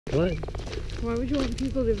What? Why would you want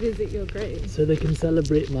people to visit your grave? So they can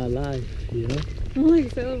celebrate my life, you know?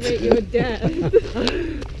 Like celebrate your death.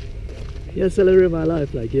 Yeah, celebrate my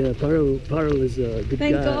life. Like, yeah, Paro is a good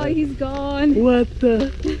guy. Thank God he's gone. What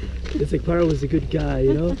the? It's like Paro was a good guy,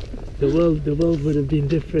 you know? The world would have been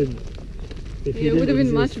different if he It would have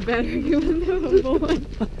didn't been exist. much better if you were born.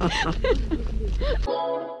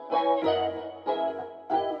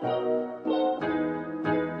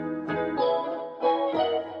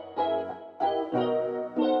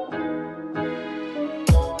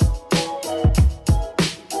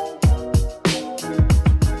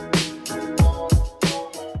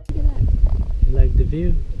 You like the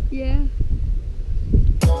view? Yeah.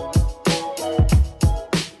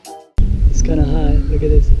 It's kind of high. Look at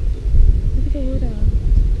this. Look at the water.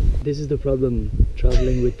 This is the problem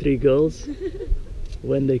traveling with 3 girls.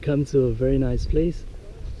 When they come to a very nice place,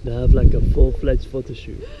 they have like a full-fledged photo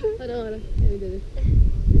shoot. Hold on. Let me do this.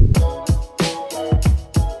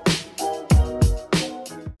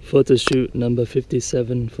 Photo shoot number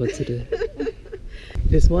 57 for today.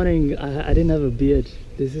 This morning I didn't have a beard.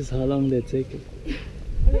 This is how long they're taking.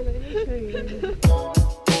 Okay, let me show you.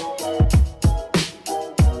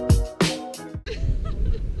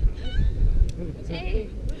 Hey.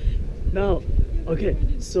 Now, okay,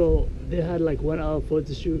 so they had like 1 hour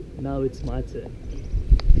photo shoot. Now it's my turn.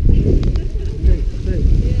 Look.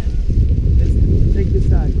 Yeah. Let's take this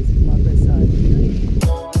side. This is my best side.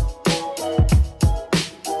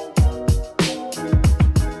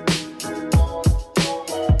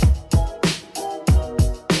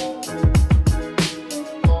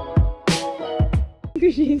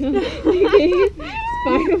 Christina,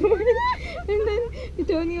 Spider-Man, and then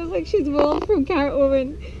Tony was like, she's Wolf from Carrot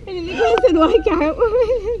Woman, and then the guy said, why Carrot Woman?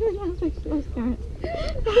 And then I was like, she loves carrots.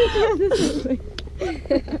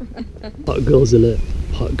 Hot girls alert.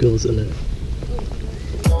 Hot girls alert.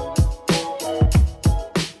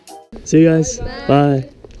 See you guys. Bye.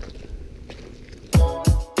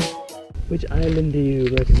 Which island do you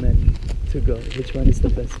recommend to go? Which one is the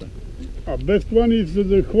best one? Best one is the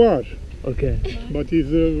Hvar, Okay. but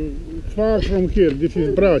it's far from here. This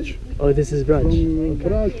is Brač. Oh, this is Braj. From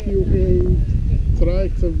Brač you can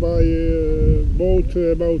track by boat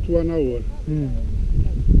about 1 hour.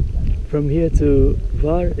 From here to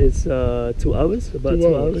Var is 2 hours, about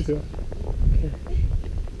 2 hours. Yeah.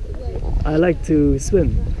 I like to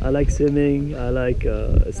swim. I like swimming. I like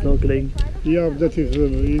snorkeling. Yeah, that is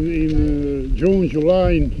in June,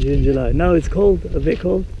 July. June, July. Now it's cold, a bit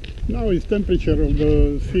cold. Now it's temperature of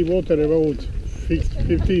the sea water about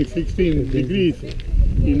 15, 16 degrees.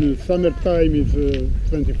 In summertime is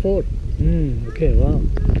 24. Okay, wow.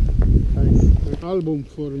 Nice. Album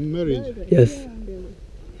for marriage. Yes.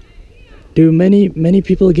 Do many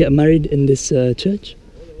people get married in this church?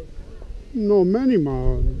 No, many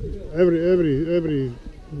more.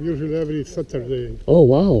 Usually every Saturday. Oh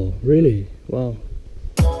wow, really? Wow.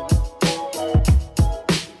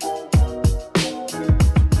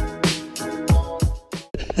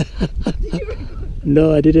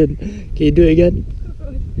 No, I didn't. Can you do it again?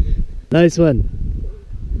 Nice one.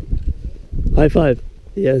 High five.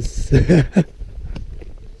 Yes.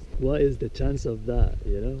 What is the chance of that?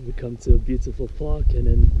 You know, we come to a beautiful park and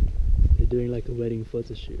then they're doing like a wedding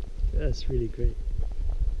photo shoot. That's really great.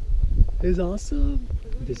 It's awesome.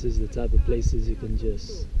 This is the type of places you can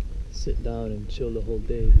just sit down and chill the whole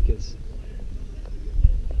day because,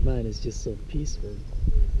 man, it's just so peaceful.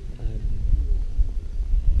 And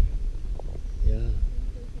yeah,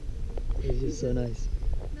 it's just so nice.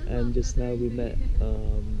 And just now we met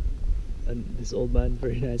this old man,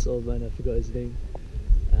 very nice old man, I forgot his name,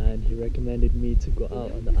 and he recommended me to go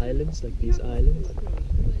out on the islands, like these islands.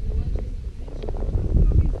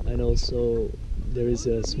 And also there is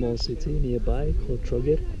a small city nearby called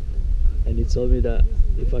Trogir, and he told me that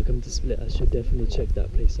if I come to Split I should definitely check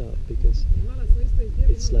that place out because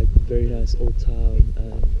it's like a very nice old town,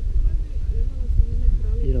 and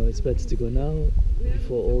you know, it's better to go now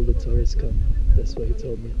before all the tourists come. That's what he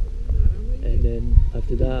told me. And then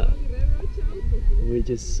after that we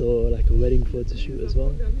just saw like a wedding photo shoot as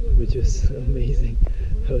well, which was amazing.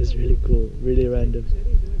 That was really cool, really random.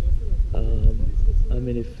 I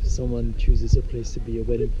mean, if someone chooses a place to be a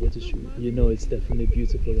wedding photo shoot, you know it's definitely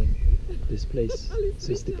beautiful, and this place,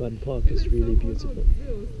 Sustipan Park, is really beautiful.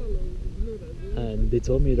 And they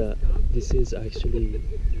told me that this is actually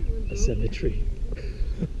a cemetery.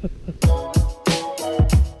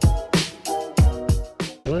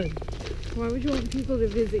 What? Why would you want people to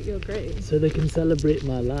visit your grave? So they can celebrate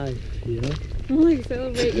my life, you know? Like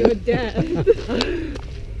celebrate your death.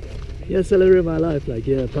 Yeah, celebrate my life. Like,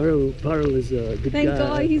 yeah, Paro is a good guy. Thank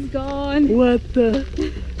God he's gone. What the?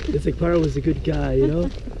 It's like Para was a good guy, you know?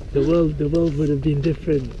 The world would have been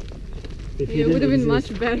different if he It didn't would have been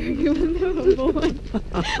exist. much better given they were born.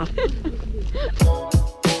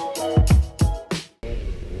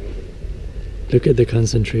 Look at the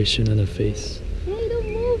concentration on her face. Hey, don't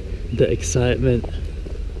move. The excitement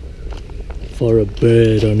for a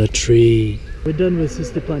bird on a tree. We're done with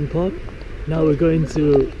Sistipan Park. Now we're going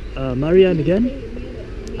to Marian again.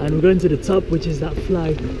 And we're going to the top, which is that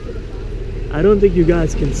flag. I don't think you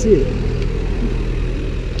guys can see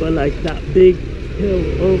it. But like that big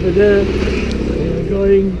hill over there, we're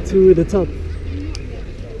going to the top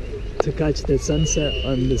to catch the sunset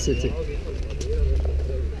on the city.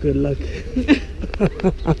 Good luck.